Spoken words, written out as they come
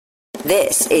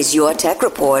This is Your Tech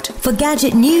Report. For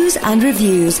gadget news and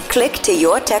reviews, click to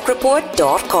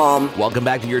yourtechreport.com. Welcome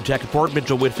back to Your Tech Report.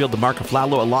 Mitchell Whitfield and Mark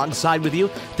Aflalo alongside with you.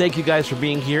 Thank you guys for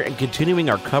being here and continuing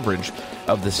our coverage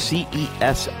of the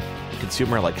CES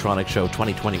Consumer Electronics Show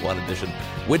 2021 edition,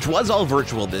 which was all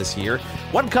virtual this year.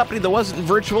 One company that wasn't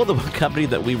virtual, the one company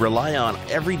that we rely on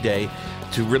every day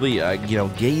to really,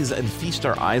 gaze and feast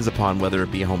our eyes upon, whether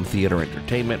it be home theater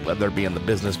entertainment, whether it be in the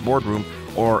business boardroom,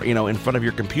 or, in front of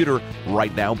your computer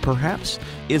right now, perhaps,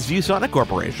 is Viewsonic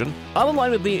Corporation. On the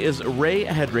line with me is Ray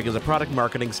Hedrick, as a product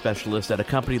marketing specialist at a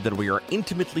company that we are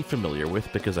intimately familiar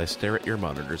with because I stare at your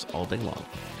monitors all day long.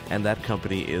 And that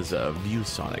company is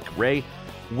Viewsonic. Ray,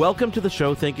 welcome to the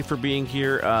show. Thank you for being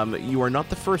here. You are not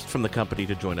the first from the company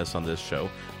to join us on this show,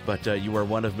 but you are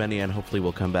one of many, and hopefully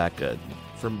we'll come back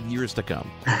for years to come.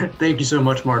 Thank you so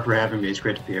much, Mark, for having me. It's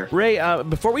great to be here. Ray,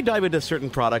 before we dive into certain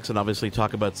products and obviously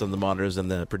talk about some of the monitors and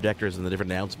the projectors and the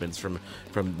different announcements from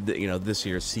this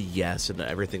year's CES and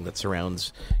everything that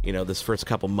surrounds this first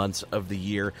couple months of the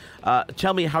year,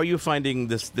 tell me, how are you finding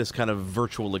this kind of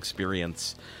virtual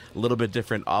experience? A little bit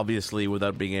different, obviously,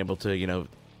 without being able to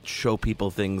show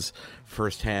people things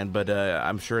firsthand, but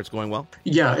I'm sure it's going well.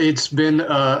 Yeah, it's been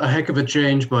a heck of a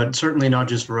change, but certainly not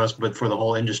just for us, but for the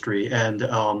whole industry. And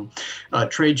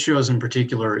trade shows in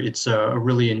particular, it's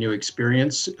really a new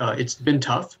experience. It's been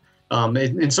tough.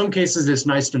 In some cases, it's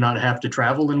nice to not have to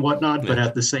travel and whatnot, but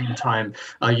at the same time,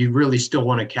 you really still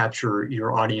want to capture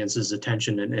your audience's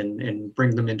attention and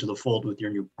bring them into the fold with your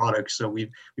new products. So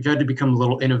we've had to become a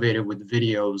little innovative with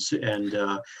videos and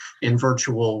in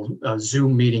virtual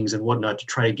Zoom meetings and whatnot to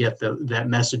try to get that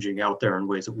messaging out there in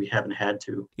ways that we haven't had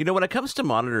to. When it comes to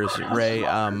monitors, Ray,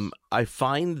 I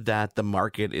find that the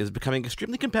market is becoming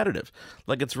extremely competitive.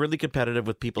 Like, it's really competitive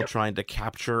with people trying to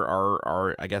capture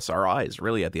our eyes,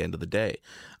 really, at the end of the day.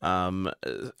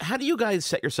 How do you guys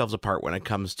set yourselves apart when it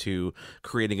comes to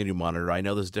creating a new monitor? I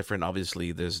know there's different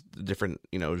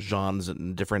genres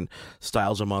and different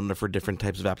styles of monitor for different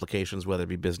types of applications, whether it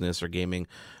be business or gaming.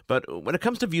 But when it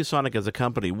comes to Viewsonic as a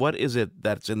company, what is it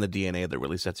that's in the DNA that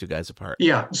really sets you guys apart?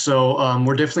 Yeah, so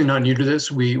we're definitely not new to this.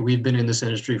 We've been in this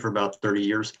industry for about 30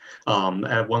 years.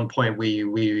 At one point, we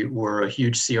were a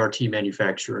huge CRT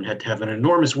manufacturer and had to have an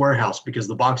enormous warehouse because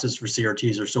the boxes for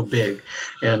CRTs are so big,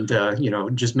 and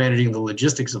just managing the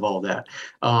logistics of all that.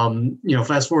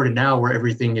 Fast forward to now where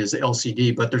everything is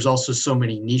LCD, but there's also so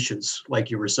many niches,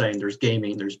 like you were saying. There's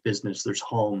gaming, there's business, there's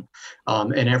home,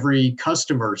 and every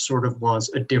customer sort of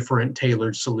wants a different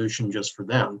tailored solution just for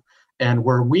them. And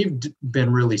where we've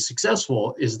been really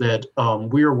successful is that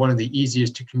we are one of the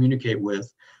easiest to communicate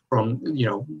with, from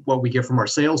what we get from our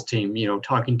sales team,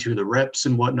 talking to the reps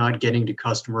and whatnot, getting to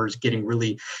customers, getting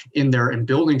really in there and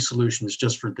building solutions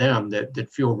just for them that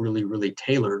feel really, really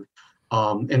tailored.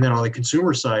 And then on the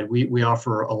consumer side, we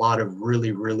offer a lot of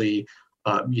really, really,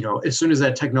 as soon as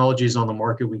that technology is on the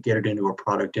market, we get it into a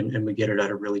product and we get it at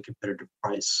a really competitive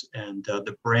price. And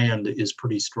the brand is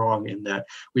pretty strong in that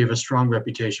we have a strong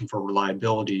reputation for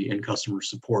reliability and customer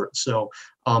support. So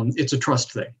it's a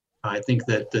trust thing. I think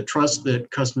that the trust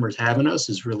that customers have in us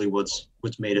is really what's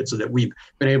made it so that we've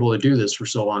been able to do this for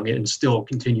so long and still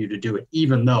continue to do it,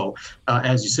 even though,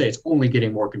 as you say, it's only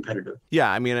getting more competitive.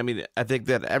 Yeah, I mean, I think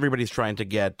that everybody's trying to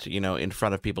get, in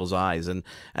front of people's eyes. And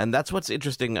that's what's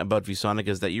interesting about Viewsonic,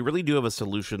 is that you really do have a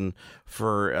solution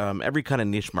for every kind of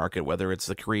niche market, whether it's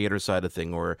the creator side of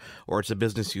thing or it's a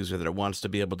business user that wants to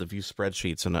be able to view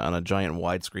spreadsheets on a giant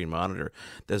widescreen monitor.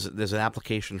 There's an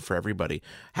application for everybody.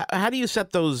 How do you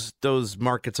set those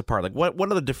markets apart? Like,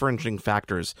 what are the differentiating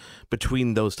factors between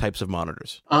those types of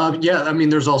monitors?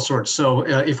 There's all sorts. So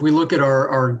if we look at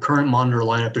our current monitor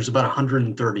lineup, there's about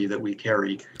 130 that we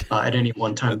carry at any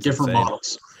one time, different insane.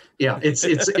 Models. Yeah,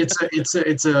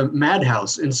 it's a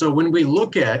madhouse. And so when we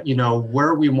look at,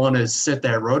 where we want to set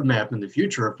that roadmap in the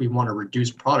future, if we want to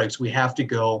reduce products, we have to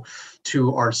go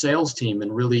to our sales team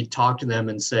and really talk to them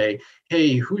and say,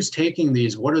 hey, who's taking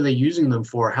these? What are they using them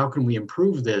for? How can we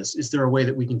improve this? Is there a way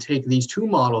that we can take these two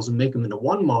models and make them into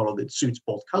one model that suits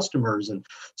both customers? And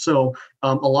so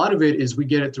a lot of it is we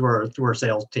get it through our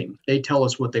sales team. They tell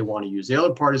us what they want to use. The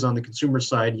other part is on the consumer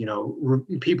side.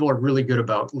 People are really good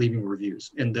about leaving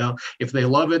reviews, and if they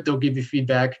love it, they'll give you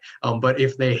feedback. But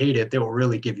if they hate it, they will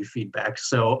really give you feedback.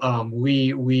 So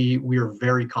we are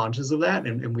very conscious of that,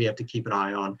 and we have to keep an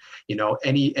eye on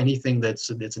anything that's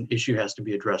an issue has to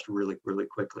be addressed really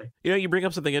quickly. You bring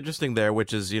up something interesting there,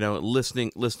 which is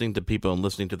listening to people and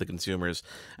listening to the consumers,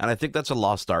 and I think that's a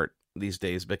lost art these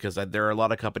days, because there are a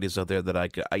lot of companies out there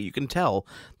that you can tell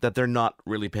that they're not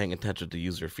really paying attention to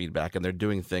user feedback, and they're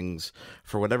doing things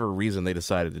for whatever reason they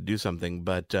decided to do something.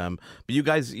 But you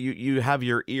guys, you have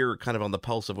your ear kind of on the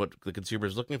pulse of what the consumer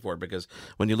is looking for, because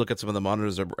when you look at some of the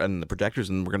monitors and the projectors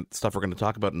and stuff we're going to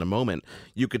talk about in a moment,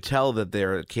 you could tell that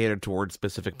they're catered towards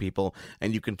specific people,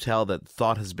 and you can tell that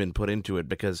thought has been put into it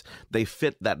because they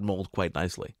fit that mold quite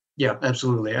nicely. Yeah,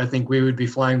 absolutely. I think we would be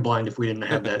flying blind if we didn't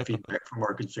have that feedback from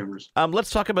our consumers. Let's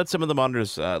talk about some of the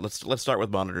monitors. Let's start with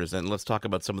monitors, and let's talk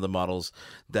about some of the models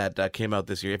that came out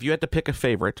this year. If you had to pick a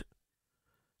favorite,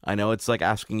 I know it's like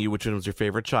asking you which one was your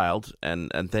favorite child, and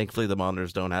thankfully the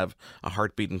monitors don't have a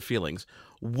heartbeat and feelings.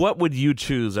 What would you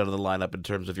choose out of the lineup in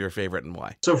terms of your favorite and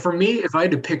why? So for me, if I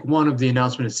had to pick one of the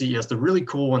announcements at CES, the really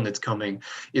cool one that's coming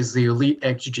is the Elite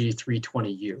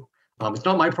XG320U. It's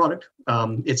not my product.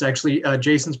 It's actually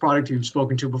Jason's product, who you've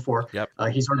spoken to before. Yep.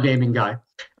 He's our gaming guy.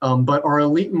 But our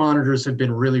Elite monitors have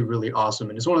been really, really awesome.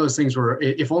 And it's one of those things where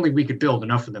if only we could build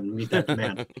enough of them to meet that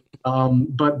demand.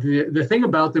 But the thing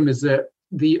about them is that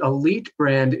the Elite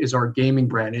brand is our gaming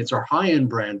brand. It's our high-end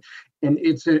brand. And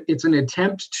it's an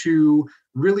attempt to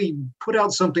really put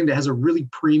out something that has a really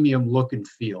premium look and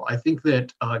feel. I think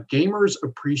that gamers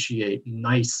appreciate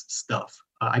nice stuff.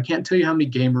 I can't tell you how many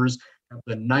gamers have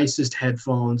the nicest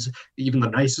headphones, even the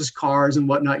nicest cars and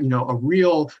whatnot, a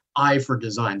real eye for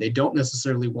design. They don't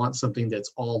necessarily want something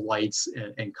that's all lights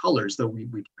and colors, though we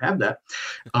have that.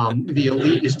 The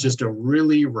Elite is just a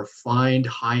really refined,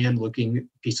 high-end looking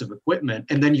piece of equipment.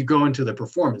 And then you go into the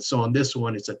performance. So on this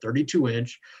one, it's a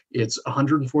 32-inch, it's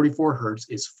 144 hertz,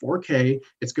 it's 4K,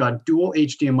 it's got dual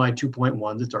HDMI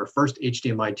 2.1. It's our first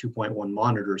HDMI 2.1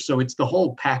 monitor. So it's the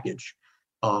whole package.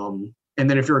 And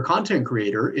then if you're a content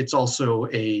creator, it's also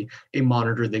a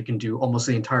monitor that can do almost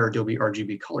the entire Adobe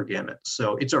RGB color gamut.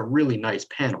 So it's a really nice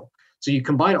panel. So you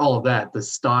combine all of that, the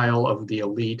style of the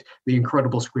Elite, the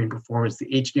incredible screen performance, the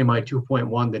HDMI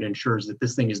 2.1 that ensures that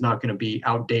this thing is not going to be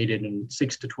outdated in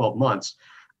 6 to 12 months.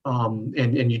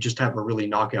 And you just have a really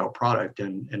knockout product,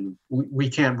 and we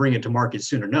can't bring it to market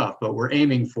soon enough, but we're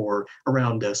aiming for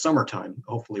around summertime.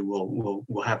 Hopefully we'll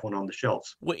have one on the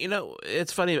shelves. Well,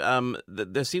 it's funny.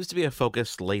 There seems to be a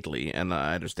focus lately, and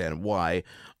I understand why,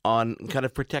 on kind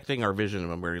of protecting our vision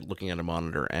when we're looking at a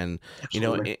monitor, and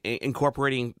Absolutely.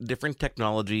 Incorporating different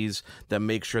technologies that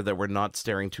make sure that we're not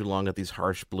staring too long at these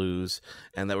harsh blues,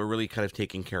 and that we're really kind of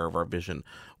taking care of our vision.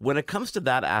 When it comes to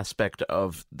that aspect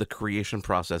of the creation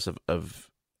process of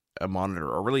a monitor,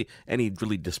 or really any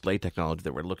really display technology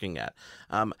that we're looking at,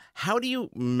 how do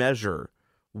you measure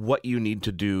what you need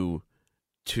to do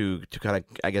to kind of,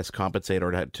 I guess, compensate,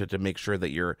 or to make sure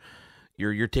that you're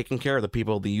taking care of the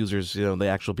people, the users, the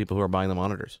actual people who are buying the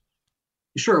monitors?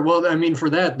 Sure. Well, I mean, for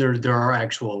that, there are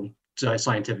actual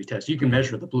scientific tests. You can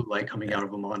measure the blue light coming out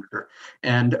of a monitor.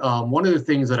 And one of the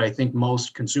things that I think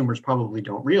most consumers probably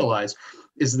don't realize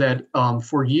is that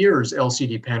for years,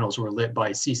 LCD panels were lit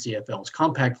by CCFLs,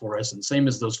 compact fluorescent, same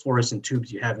as those fluorescent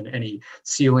tubes you have in any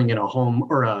ceiling in a home,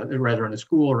 or rather in a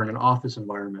school or in an office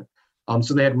environment.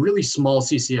 So they had really small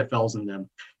CCFLs in them.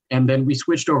 And then we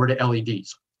switched over to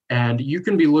LEDs. And you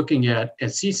can be looking at a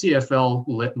CCFL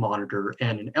lit monitor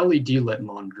and an LED lit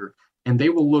monitor, and they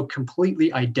will look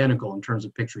completely identical in terms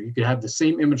of picture. You could have the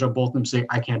same image of both of them, say,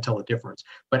 I can't tell a difference.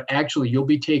 But actually, you'll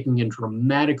be taking in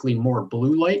dramatically more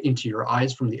blue light into your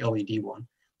eyes from the LED one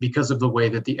because of the way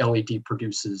that the LED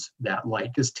produces that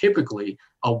light. Because typically,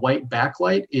 a white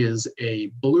backlight is a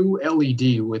blue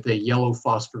LED with a yellow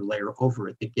phosphor layer over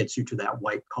it that gets you to that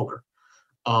white color.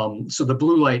 So the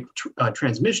blue light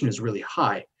transmission is really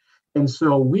high. And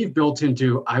so we've built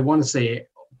into, I want to say,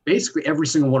 basically every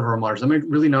single one of our monitors. I'm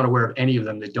really not aware of any of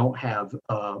them that don't have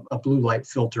a blue light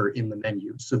filter in the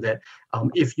menu, so that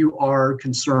if you are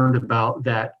concerned about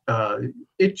that,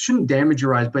 it shouldn't damage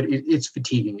your eyes, but it's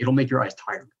fatiguing. It'll make your eyes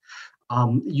tired.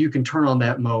 You can turn on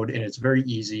that mode, and it's very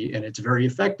easy and it's very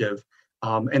effective.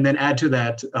 And then add to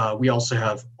that, we also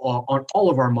have on all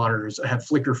of our monitors have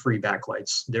flicker-free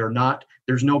backlights.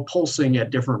 There's no pulsing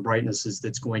at different brightnesses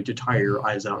that's going to tire your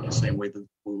eyes out in the same way that the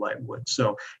blue light would.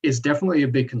 So it's definitely a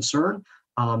big concern.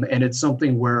 And it's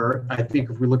something where I think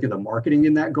if we look at the marketing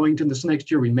in that going to this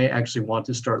next year, we may actually want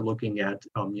to start looking at,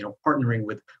 partnering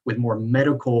with more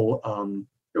medical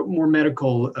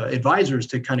advisors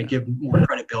to kind of give more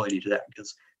credibility to that,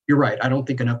 because you're right. I don't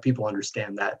think enough people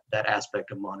understand that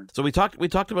aspect of monitoring. So we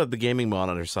talked about the gaming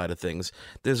monitor side of things.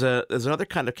 There's another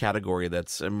kind of category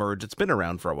that's emerged. It's been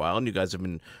around for a while, and you guys have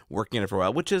been working on it for a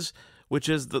while, which is which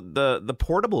is the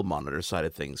portable monitor side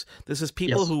of things. This is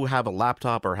people Yes. who have a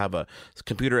laptop or have a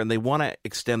computer and they want to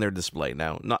extend their display.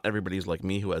 Now, not everybody's like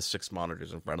me who has 6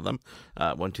 monitors in front of them,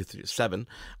 1, 2, 3, 7.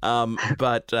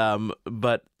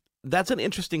 But that's an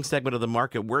interesting segment of the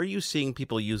market. Where are you seeing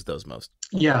people use those most?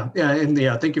 Yeah,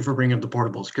 thank you for bringing up the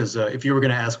portables, because if you were going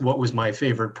to ask what was my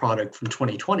favorite product from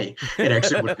 2020, it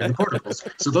actually would have been the portables.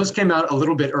 So those came out a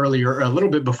little bit earlier, a little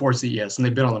bit before CES, and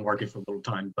they've been on the market for a little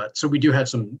time. But so we do have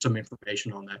some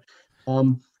information on that.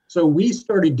 So we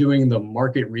started doing the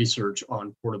market research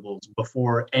on portables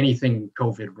before anything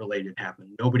COVID related happened.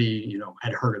 Nobody,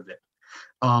 had heard of it.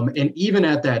 And even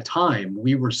at that time,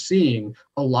 we were seeing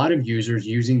a lot of users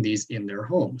using these in their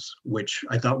homes, which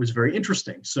I thought was very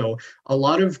interesting. So a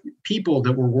lot of people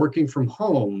that were working from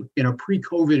home in a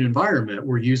pre-COVID environment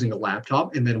were using a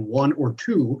laptop and then 1 or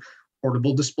 2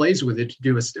 portable displays with it to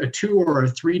do a 2 or a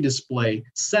 3 display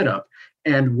setup.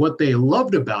 And what they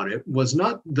loved about it was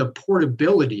not the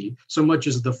portability so much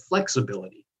as the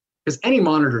flexibility, because any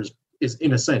monitor is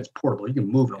in a sense portable. You can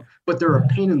move them, but they're a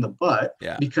pain in the butt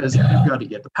because you've got to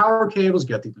get the power cables, you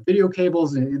got the video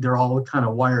cables, and they're all kind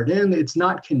of wired in. It's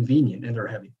not convenient and they're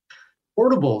heavy.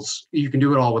 Portables, you can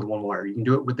do it all with one wire. You can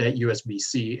do it with that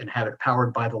USB-C and have it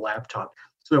powered by the laptop.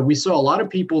 So we saw a lot of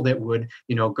people that would,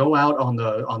 go out on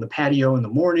the patio in the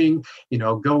morning,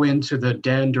 go into the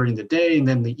den during the day, and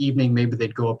then the evening, maybe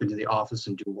they'd go up into the office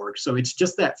and do work. So it's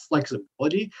just that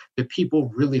flexibility that people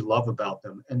really love about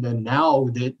them. And then now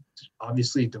that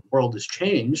obviously the world has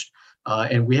changed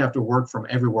and we have to work from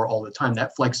everywhere all the time,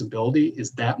 that flexibility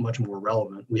is that much more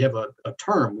relevant. We have a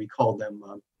term, we call them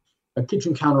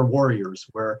kitchen counter warriors,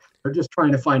 where they're just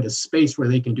trying to find a space where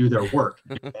they can do their work.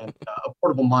 And a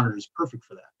portable monitor is perfect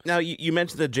for that. Now, you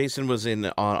mentioned that Jason was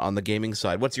on the gaming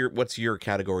side. What's your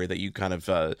category that you kind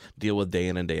of deal with day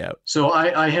in and day out? So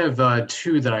I have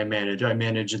 2 that I manage. I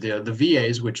manage the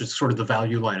VAs, which is sort of the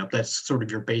value lineup. That's sort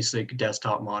of your basic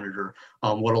desktop monitor,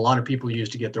 what a lot of people use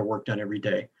to get their work done every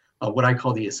day. What I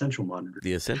call the essential monitor.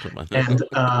 The essential monitor.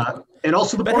 And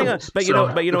also the portables. But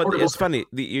you know, it's funny.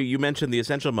 You mentioned the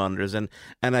essential monitors, and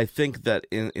I think that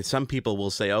some people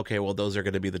will say, okay, well, those are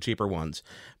going to be the cheaper ones.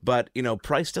 But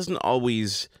price doesn't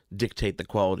always dictate the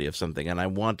quality of something, and I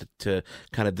want to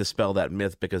kind of dispel that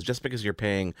myth, because just because you're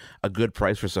paying a good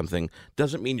price for something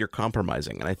doesn't mean you're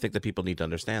compromising, and I think that people need to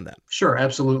understand that. Sure,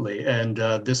 absolutely, and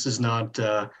this is not.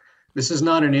 This is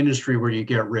not an industry where you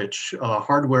get rich.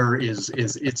 Hardware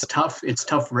it's tough. It's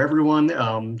tough for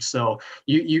everyone. So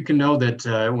you can know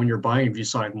that when you're buying a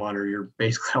Viewsonic monitor, you're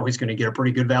basically always going to get a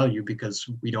pretty good value, because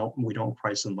we don't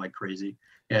price them like crazy.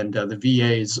 And the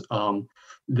VAs,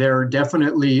 there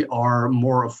definitely are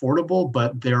more affordable,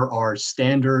 but there are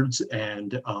standards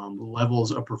and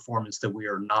levels of performance that we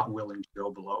are not willing to go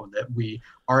below.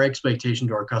 Our expectation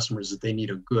to our customers is that they need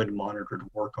a good monitor to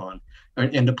work on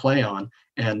and to play on,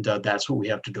 and that's what we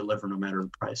have to deliver no matter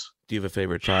the price. Do you have a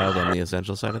favorite child on the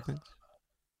essential side of things?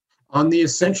 On the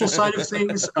essential side of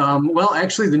things, well,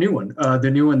 actually, the new one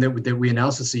that we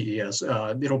announced at CES,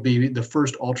 it'll be the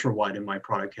first ultra wide in my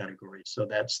product category. So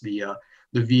that's the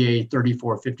VA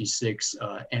 3456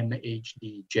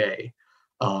 MHDJ,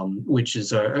 which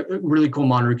is a really cool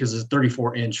monitor because it's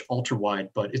 34-inch ultra wide,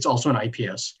 but it's also an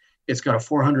IPS. It's got a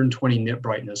 420 nit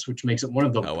brightness, which makes it one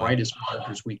of the brightest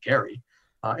monitors we carry.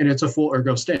 And it's a full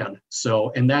ergo stand.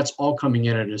 So, and that's all coming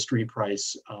in at a street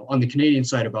price on the Canadian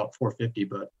side about $450,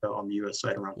 but on the US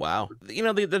side around. Wow.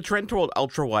 The trend toward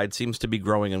ultra wide seems to be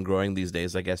growing and growing these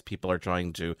days. I guess people are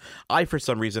trying to. I, for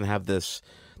some reason, have this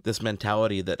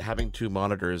mentality that having 2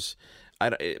 monitors,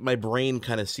 my brain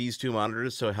kind of sees 2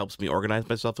 monitors, so it helps me organize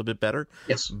myself a bit better.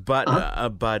 Yes. But I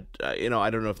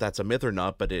don't know if that's a myth or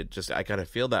not, but I kind of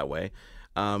feel that way.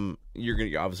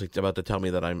 You're obviously about to tell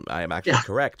me that I'm actually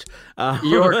correct.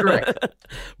 You are correct.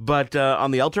 But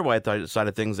on the ultra wide side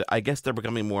of things, I guess they're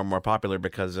becoming more and more popular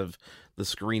because of the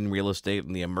screen real estate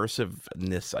and the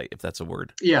immersiveness, if that's a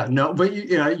word. Yeah, no, but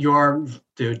you are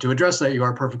to address that. You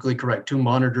are perfectly correct. 2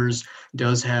 monitors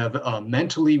does have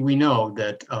mentally. We know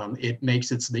that it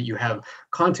makes it so that you have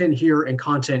content here and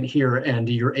content here, and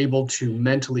you're able to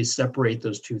mentally separate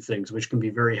those 2 things, which can be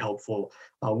very helpful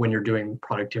when you're doing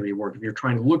productivity work. If you're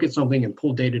trying to look at something and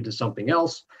pull data to something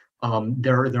else,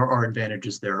 there are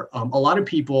advantages there. A lot of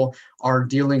people are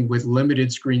dealing with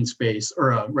limited screen space,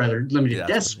 or rather limited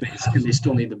desk space, and they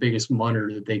still need the biggest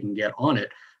monitor that they can get on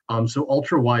it. So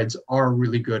ultra wides are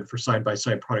really good for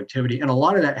side-by-side productivity. And a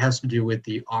lot of that has to do with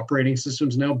the operating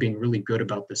systems now being really good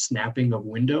about the snapping of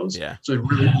windows. Yeah. So it's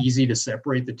really easy to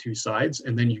separate the 2 sides,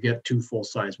 and then you get 2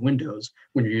 full-size windows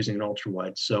when you're using an ultra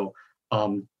wide. So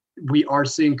we are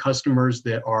seeing customers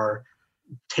that are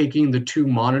taking the two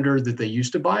monitors that they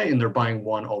used to buy and they're buying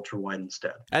one ultra wide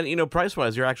instead. And price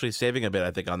wise, you're actually saving a bit,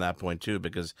 I think, on that point too,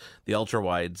 because the ultra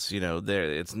wides,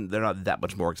 they're not that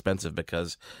much more expensive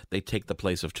because they take the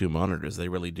place of two monitors. They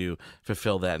really do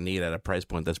fulfill that need at a price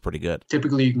point that's pretty good.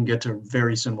 Typically, you can get to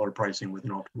very similar pricing with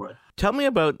an ultra wide. Tell me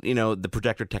about the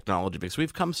projector technology, because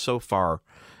we've come so far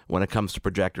when it comes to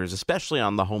projectors, especially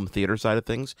on the home theater side of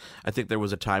things. I think there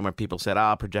was a time where people said,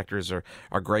 projectors are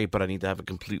great, but I need to have a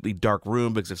completely dark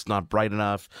room because it's not bright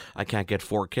enough. I can't get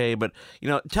 4K. But,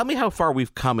 tell me how far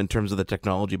we've come in terms of the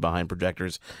technology behind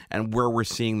projectors and where we're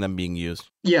seeing them being used.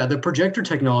 Yeah, the projector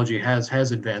technology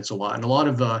has advanced a lot, and a lot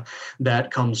of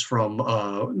that comes from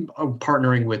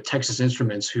partnering with Texas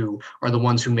Instruments, who are the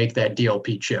ones who make that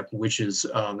DLP chip, which is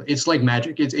it's like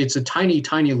magic. It's a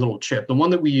tiny little chip. The one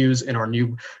that we use in our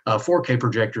new 4K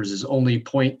projectors is only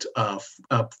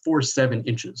 0.47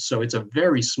 inches, so it's a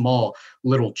very small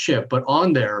little chip. But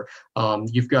on there,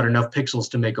 you've got enough pixels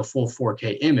to make a full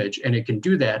 4K image, and it can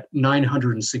do that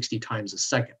 960 times a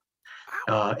second.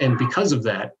 And because of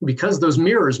that, because those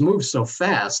mirrors move so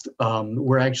fast,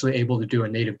 we're actually able to do a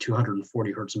native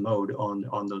 240 hertz mode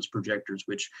on those projectors,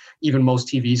 which even most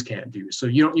TVs can't do. So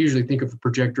you don't usually think of a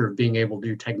projector of being able to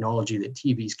do technology that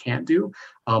TVs can't do,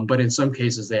 but in some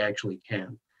cases they actually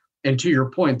can. And to your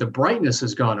point, the brightness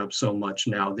has gone up so much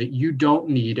now that you don't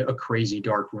need a crazy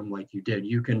dark room like you did.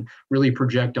 You can really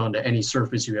project onto any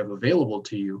surface you have available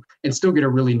to you and still get a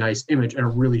really nice image and a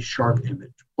really sharp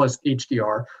image, plus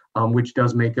HDR, which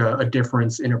does make a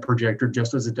difference in a projector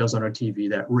just as it does on a TV.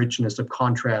 That richness of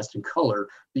contrast and color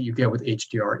that you get with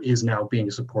HDR is now being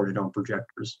supported on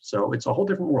projectors. So it's a whole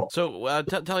different world. So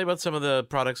tell me about some of the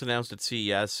products announced at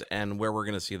CES and where we're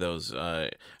going to see those.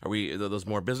 Are those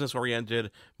more business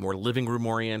oriented, more living room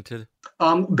oriented?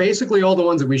 Basically, all the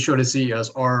ones that we showed at CES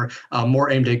are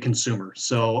more aimed at consumers.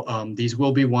 So these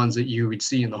will be ones that you would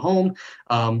see in the home.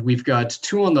 We've got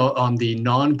two on the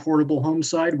non-portable home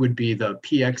side would be the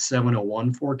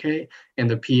PX701 4K and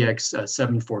the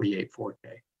PX748 4K.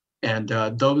 And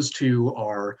those two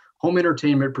are home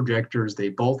entertainment projectors. They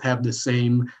both have the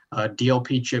same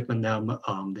DLP chip in them.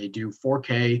 They do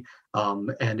 4K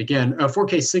and again,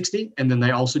 4K 60, and then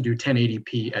they also do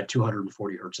 1080p at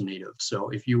 240 hertz native. So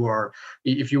if you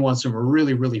want some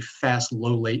really, really fast,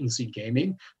 low latency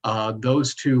gaming,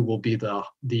 those two will be the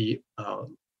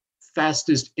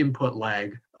fastest input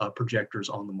lag projectors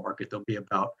on the market. They'll be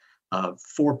about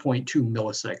 4.2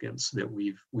 milliseconds that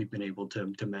we've been able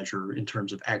to measure in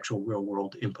terms of actual real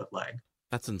world input lag.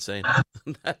 That's insane.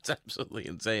 That's absolutely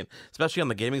insane, especially on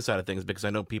the gaming side of things, because I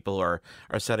know people are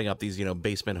setting up these,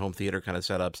 basement home theater kind of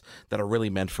setups that are really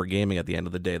meant for gaming at the end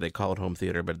of the day. They call it home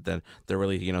theater, but then they're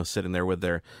really, sitting there with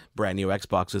their brand new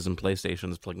Xboxes and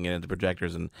PlayStations, plugging it into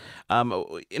projectors. And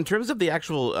in terms of the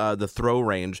actual the throw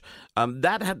range,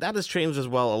 that has changed a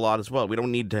lot as well. We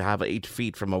don't need to have 8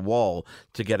 feet from a wall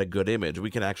to get a good image.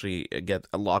 We can actually get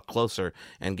a lot closer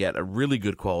and get a really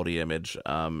good quality image,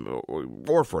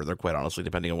 or further, quite honestly,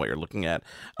 depending on what you're looking at.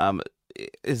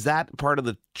 Is that part of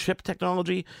the chip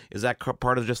technology? Is that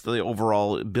part of just the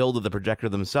overall build of the projector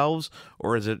themselves,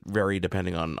 or is it vary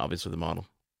depending on, obviously, the model?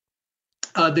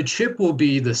 The chip will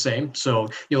be the same, so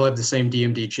you'll have the same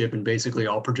DMD chip in basically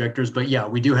all projectors. But yeah,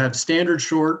 we do have standard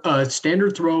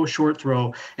throw, short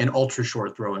throw, and ultra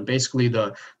short throw. And basically,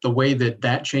 the way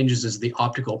that changes is the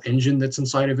optical engine that's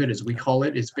inside of it, as we call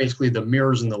it. It's basically the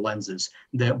mirrors and the lenses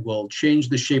that will change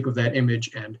the shape of that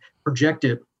image and project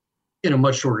it in a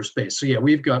much shorter space. So yeah,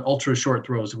 we've got ultra short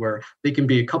throws where they can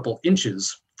be a couple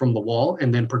inches from the wall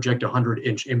and then project a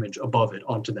 100-inch image above it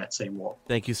onto that same wall.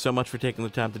 Thank you so much for taking the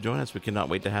time to join us. We cannot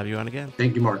wait to have you on again.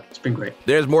 Thank you, Mark. It's been great.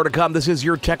 There's more to come. This is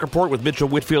Your Tech Report with Mitchell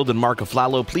Whitfield and Mark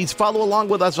Aflalo. Please follow along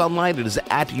with us online. It is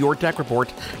at Your Tech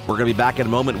Report. We're going to be back in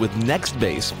a moment with Next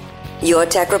Base. Your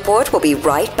Tech Report will be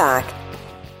right back.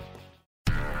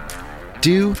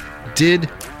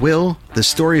 The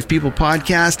Story of People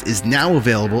podcast is now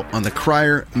available on the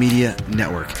Crier Media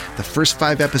Network. The first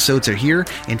 5 episodes are here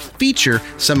and feature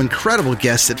some incredible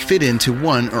guests that fit into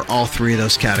one or all 3 of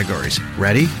those categories.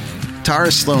 Ready?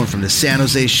 Tara Sloan from the San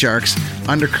Jose Sharks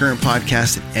Undercurrent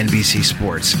podcast at NBC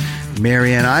Sports.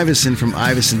 Marianne Iveson from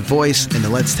Iveson Voice and the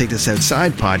Let's Take This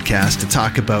Outside podcast to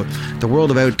talk about the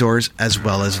world of outdoors as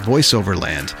well as voiceover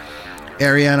land.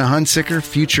 Ariana Hunsicker,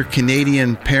 future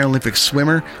Canadian Paralympic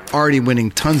swimmer, already winning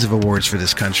tons of awards for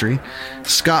this country.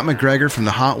 Scott McGregor from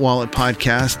the Hot Wallet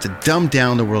podcast to dumb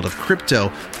down the world of crypto,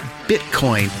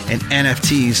 Bitcoin, and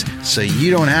NFTs so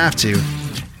you don't have to.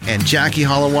 And Jackie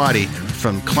Holowati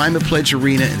from Climate Pledge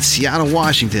Arena in Seattle,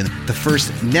 Washington, the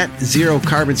first net zero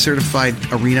carbon certified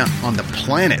arena on the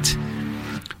planet.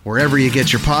 wherever you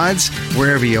get your pods,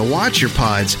 wherever you watch your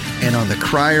pods, and on the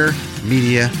Crier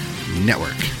Media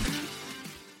Network.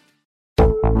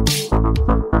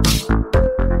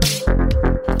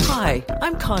 Hi,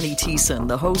 I'm Connie Thiessen,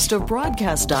 the host of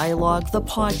Broadcast Dialogue, the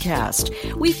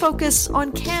podcast. We focus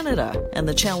on Canada and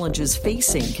the challenges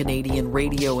facing Canadian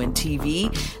radio and TV,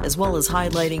 as well as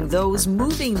highlighting those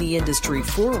moving the industry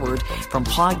forward from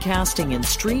podcasting and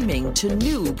streaming to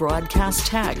new broadcast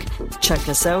tech. Check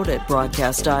us out at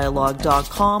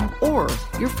broadcastdialogue.com or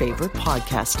your favorite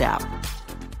podcast app.